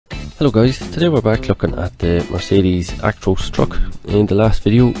Hello guys, today we're back looking at the Mercedes Actros truck. In the last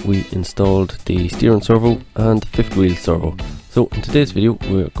video we installed the steering servo and the fifth wheel servo. So in today's video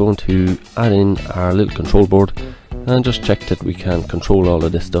we're going to add in our little control board and just check that we can control all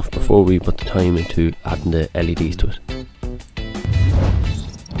of this stuff before we put the time into adding the LEDs to it.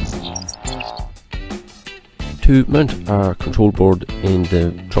 To mount our control board in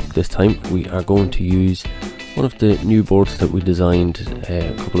the truck this time, we are going to use one of the new boards that we designed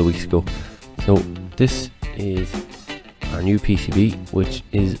a couple of weeks ago. So this is our new PCB, which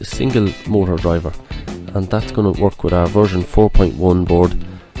is a single motor driver, and that's going to work with our version 4.1 board,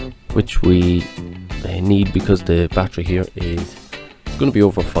 which we need because the battery here is going to be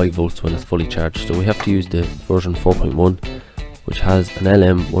over 5 volts when it's fully charged. So we have to use the version 4.1, which has an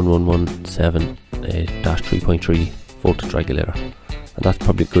LM1117-3.3 voltage regulator, and that's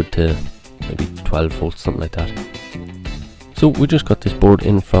probably good to maybe 12 volts, something like that. So we just got this board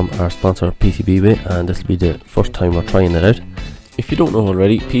in from our sponsor PCBWay, and this will be the first time we're trying it out. If you don't know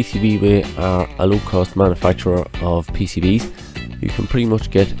already, PCBWay are a low-cost manufacturer of PCBs. You can pretty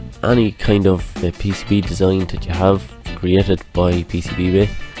much get any kind of PCB design that you have created by PCBWay.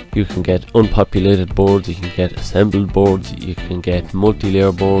 You can get unpopulated boards, you can get assembled boards, you can get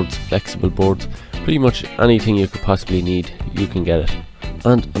multi-layer boards, flexible boards. Pretty much anything you could possibly need, you can get it.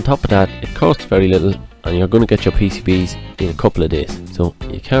 And on top of that, it costs very little and you're going to get your PCBs in a couple of days, so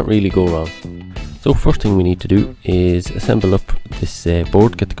you can't really go wrong. So first thing we need to do is assemble up this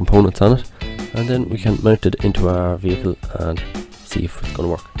board, get the components on it, and then we can mount it into our vehicle and see if it's going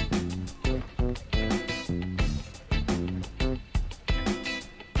to work.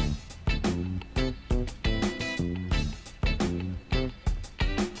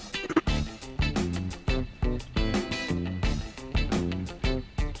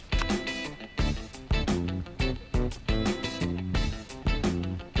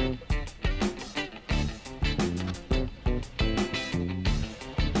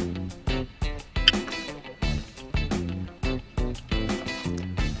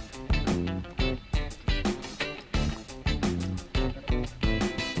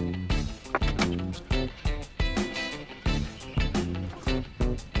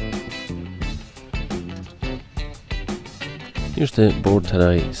 Here's the board that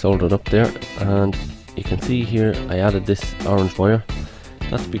I soldered up there, and you can see here I added this orange wire.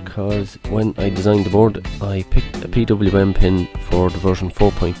 That's because when I designed the board I picked a PWM pin for the version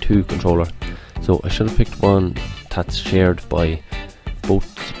 4.2 controller, so I should have picked one that's shared by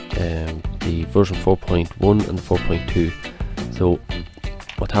both the version 4.1 and the 4.2. So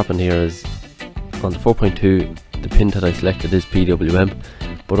what happened here is on the 4.2 the pin that I selected is PWM,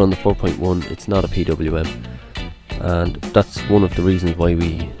 but on the 4.1 it's not a PWM. And that's one of the reasons why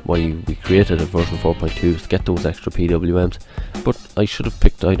we created a version 4.2, is to get those extra PWMs. But I should have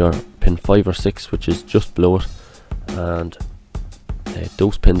picked either pin 5 or 6, which is just below it, and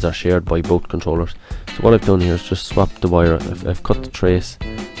those pins are shared by both controllers. So what I've done here is just swapped the wire. I've cut the trace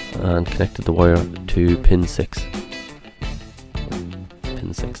and connected the wire to pin 6.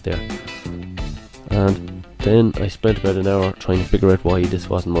 Pin 6 there. And then I spent about an hour trying to figure out why this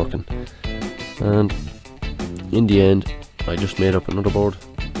wasn't working. And in the end, I just made up another board,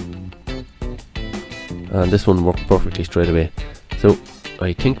 and this one worked perfectly straight away. So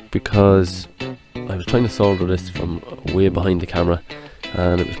I think because I was trying to solder this from way behind the camera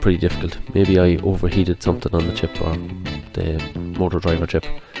and it was pretty difficult. Maybe I overheated something on the chip or the motor driver chip,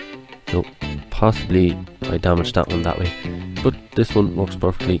 so possibly I damaged that one that way. But this one works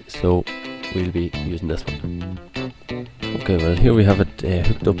perfectly, so we'll be using this one. Okay, well here we have it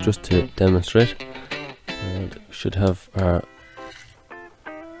hooked up just to demonstrate. And should have our,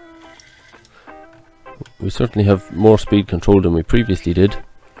 we certainly have more speed control than we previously did.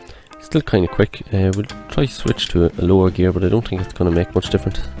 Still kind of quick. We'll try switch to a lower gear, but I don't think it's going to make much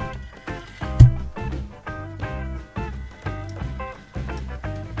difference.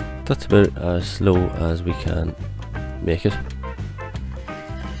 That's about as slow as we can make it.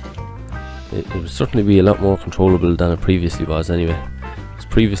 It will certainly be a lot more controllable than it previously was anyway, because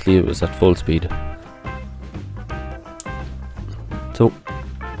previously it was at full speed. So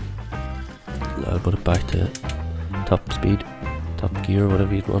I'll put it back to top speed, top gear,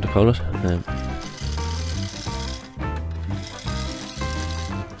 whatever you'd want to call it.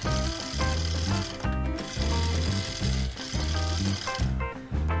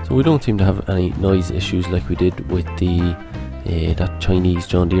 So we don't seem to have any noise issues like we did with the that Chinese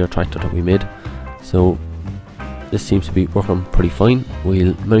John Deere tractor that we made. So this seems to be working pretty fine.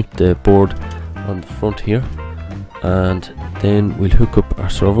 We'll mount the board on the front here, and then we'll hook up our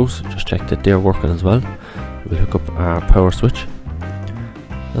servos, just check that they're working as well. We'll hook up our power switch,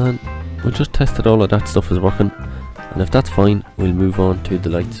 and we'll just test that all of that stuff is working, and if that's fine we'll move on to the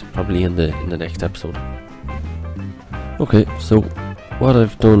lights probably in the next episode. Okay, so what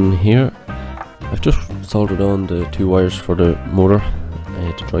I've done here, I've just soldered on the 2 wires for the motor,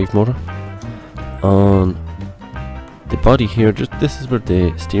 the drive motor. On the body here, just this is where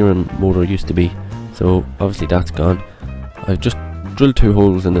the steering motor used to be, so obviously that's gone. I've just drilled 2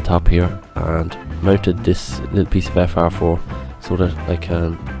 holes in the top here and mounted this little piece of FR4 so that I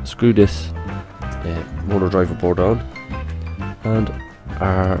can screw this motor driver board on, and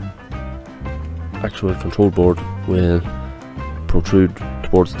our actual control board will protrude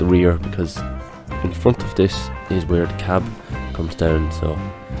towards the rear, because in front of this is where the cab comes down, so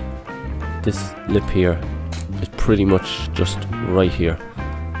this lip here is pretty much just right here,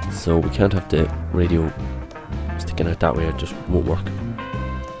 so we can't have the radio sticking out that way, it just won't work.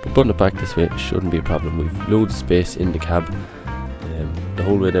 But putting it back this way shouldn't be a problem. We've loads of space in the cab, the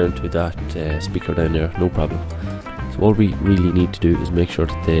whole way down to that speaker down there, no problem. So all we really need to do is make sure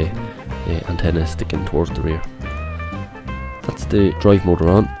that the antenna is sticking towards the rear. That's the drive motor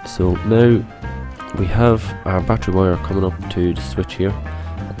on. So now we have our battery wire coming up to the switch here.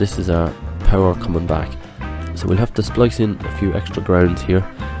 This is our power coming back. So we'll have to splice in a few extra grounds here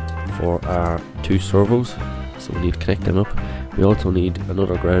for our 2 servos. So we need to connect them up. We also need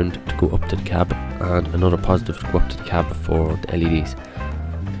another ground to go up to the cab and another positive to go up to the cab for the LEDs.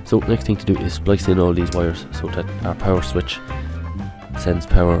 So next thing to do is splice in all these wires so that our power switch sends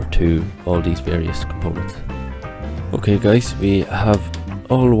power to all these various components. Okay guys, we have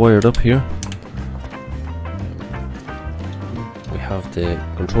all wired up here. We have the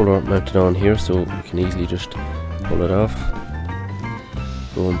controller mounted on here, so we can easily just pull it off,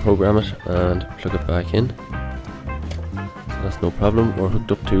 go and program it and plug it back in. So that's no problem. We're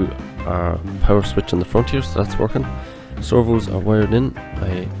hooked up to our power switch on the front here, so that's working. Servos are wired in.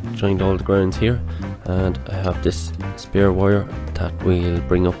 I joined all the grounds here, and I have this spare wire that we'll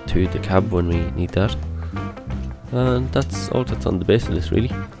bring up to the cab when we need that. And that's all that's on the base of this really.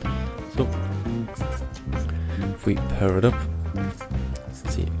 So if we power it up,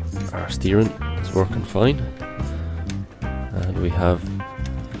 see our steering is working fine, and we have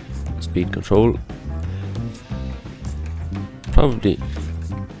speed control. Probably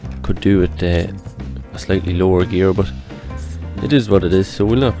could do it a slightly lower gear, but it is what it is, so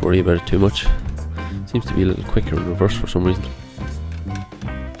we'll not worry about it too much. Seems to be a little quicker in reverse for some reason,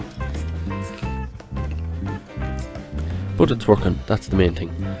 but it's working, that's the main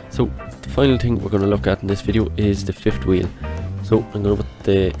thing. So the final thing we're going to look at in this video is the 5th wheel. So I'm going to put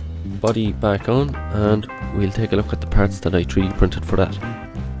the body back on and we'll take a look at the parts that I 3D printed for that.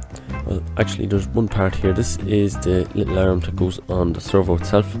 Well, actually there's one part here. This is the little arm that goes on the servo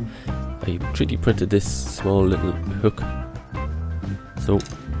itself. I 3D printed this small little hook. So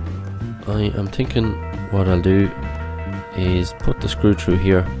I am thinking what I'll do is put the screw through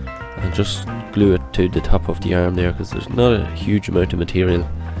here and just glue it to the top of the arm there, because there's not a huge amount of material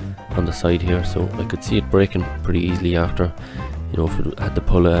on the side here, so I could see it breaking pretty easily after, you know, if it had to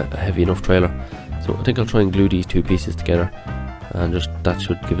pull a heavy enough trailer. So I think I'll try and glue these 2 pieces together, and just that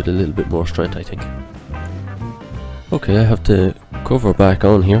should give it a little bit more strength, I think. Okay, I have the cover back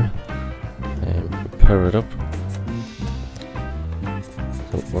on here and power it up.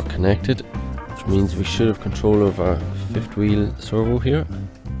 So we're connected, which means we should have control of our 5th wheel servo here.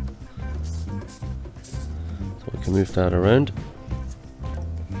 So we can move that around.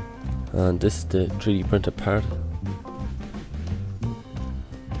 And this is the 3D printed part.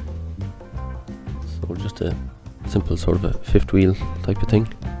 So just a simple sort of a 5th wheel type of thing.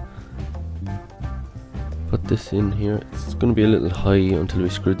 Put this in here. It's going to be a little high until we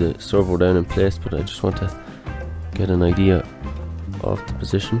screw the servo down in place, but I just want to get an idea of the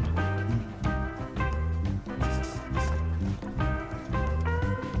position.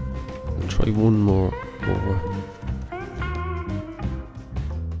 I'll try one more over.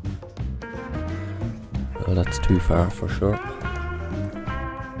 Well, that's too far for sure.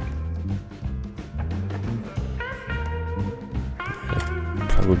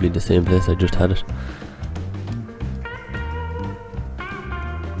 Probably the same place I just had it.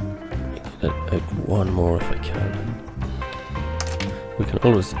 Get out one more if I can. We can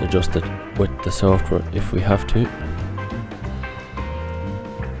always adjust it with the software if we have to.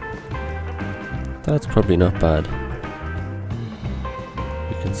 That's probably not bad.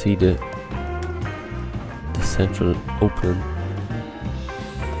 You can see the central opening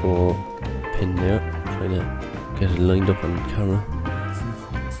for pin there. Trying to get it lined up on camera.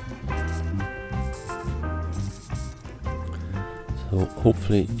 So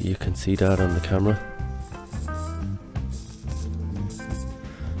hopefully you can see that on the camera.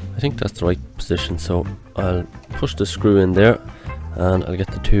 think that's the right position, so I'll push the screw in there and I'll get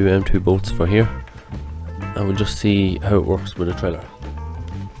the two M2 bolts for here, and we'll just see how it works with a trailer.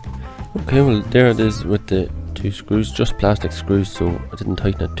 Okay, well there it is with the two screws, just plastic screws, so I didn't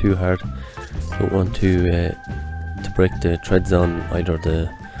tighten it too hard. Don't want to break the threads on either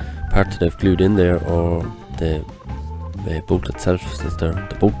the part that I've glued in there or the bolt itself, since they're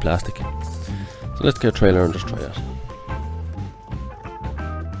the bolt plastic. So let's get a trailer and just try it.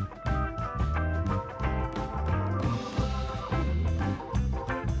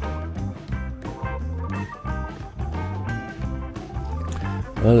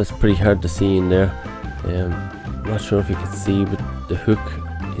 Well, it's pretty hard to see in there. I'm not sure if you can see, but the hook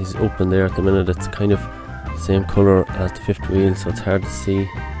is open there at the minute. It's kind of the same colour as the fifth wheel, so it's hard to see.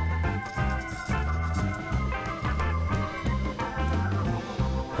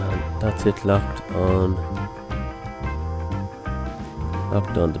 And that's it, locked on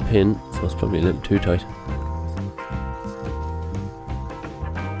the pin, so it's probably a little too tight.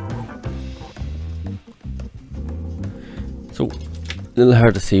 So a little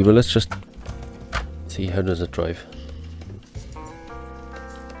hard to see, but let's just see how does it drive.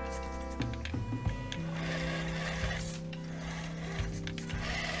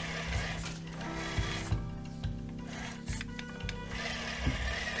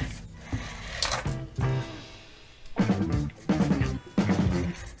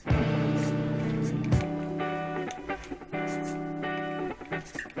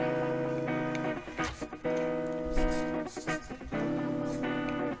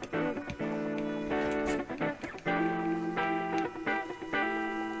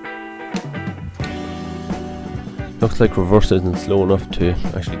 Looks like reverse isn't slow enough to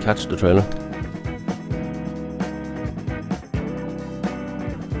actually catch the trailer.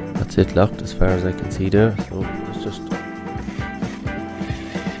 That's it, locked as far as I can see there, so let's just...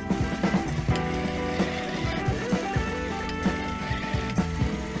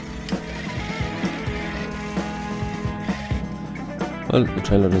 Well, the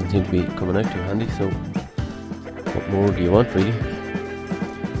trailer doesn't seem to be coming out too handy, so what more do you want, really?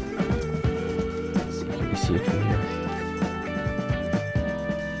 Let's see, can we see it from here?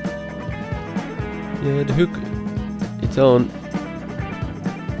 Yeah, the hook, it's on.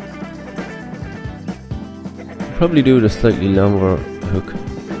 I'll probably do with a slightly longer hook.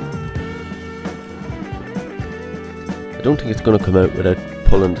 I don't think it's going to come out without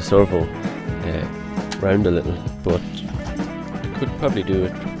pulling the servo round a little, but I could probably do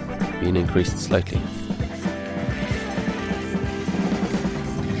it being increased slightly.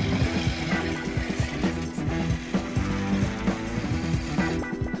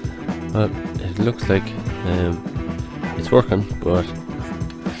 Well, it looks like it's working, but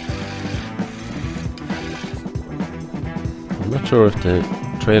I'm not sure if the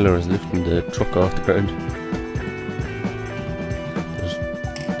trailer is lifting the truck off the ground.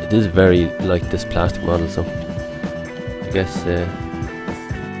 It is very like this plastic model, so I guess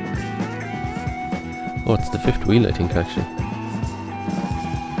oh, it's the fifth wheel, I think, actually.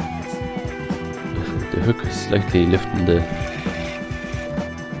 The hook is slightly lifting the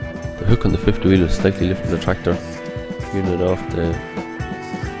hook on the fifth wheel is slightly lifting the tractor unit off the ground.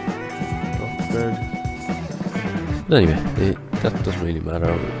 But anyway, that doesn't really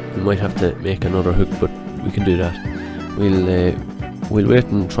matter. We might have to make another hook, but we can do that. We'll wait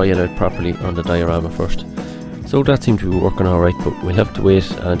and try it out properly on the diorama first. So that seemed to be working alright, but we'll have to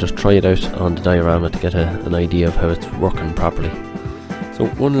wait and just try it out on the diorama to get an idea of how it's working properly. So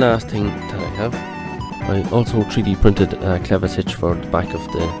one last thing that I have, I also 3D printed a Clevis hitch for the back of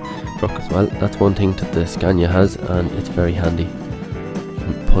the truck as well. That's one thing that the Scania has, and it's very handy. You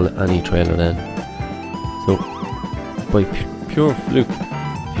can pull any trailer then. So by pure fluke,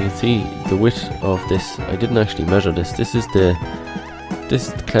 you can see the width of this. I didn't actually measure this. This is the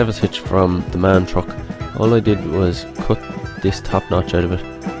Clevis hitch from the MAN truck. All I did was cut this top notch out of it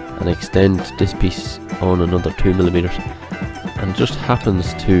and extend this piece on another 2mm, and it just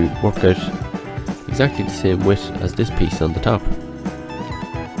happens to work out exactly the same width as this piece on the top.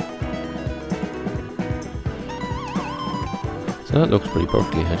 So that looks pretty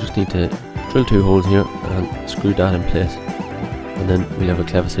perfectly. I just need to drill 2 holes here and screw that in place, and then we'll have a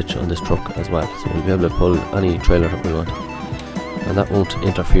Clevis hitch on this truck as well, so we'll be able to pull any trailer that we want, and that won't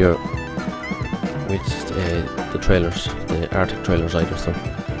interfere with the trailers, the Arctic trailers either, so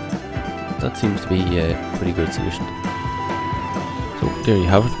that seems to be a pretty good solution. So there you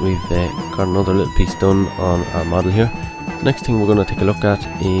have it, we've got another little piece done on our model here. The next thing we're going to take a look at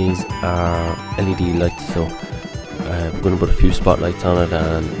is our LED lights. So we're going to put a few spotlights on it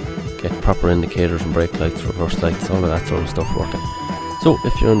and get proper indicators and brake lights, reverse lights, all of that sort of stuff working. So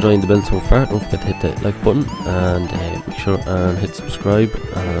if you're enjoying the build so far, don't forget to hit the like button and make sure and hit subscribe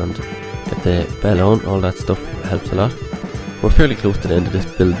and get the bell on. All that stuff helps a lot. We're fairly close to the end of this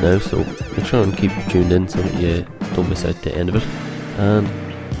build now, so make sure and keep tuned in so that you don't miss out the end of it. And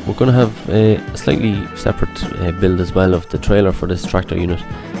we're going to have a slightly separate build as well of the trailer for this tractor unit.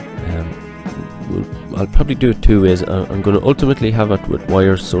 I'll probably do it two ways. I'm going to ultimately have it with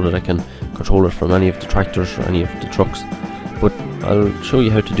wires so that I can control it from any of the tractors or any of the trucks, but I'll show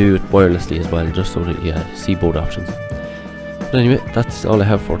you how to do it wirelessly as well, just so that you see both options. But anyway, that's all I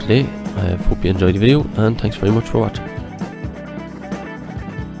have for today. I hope you enjoyed the video, and thanks very much for watching.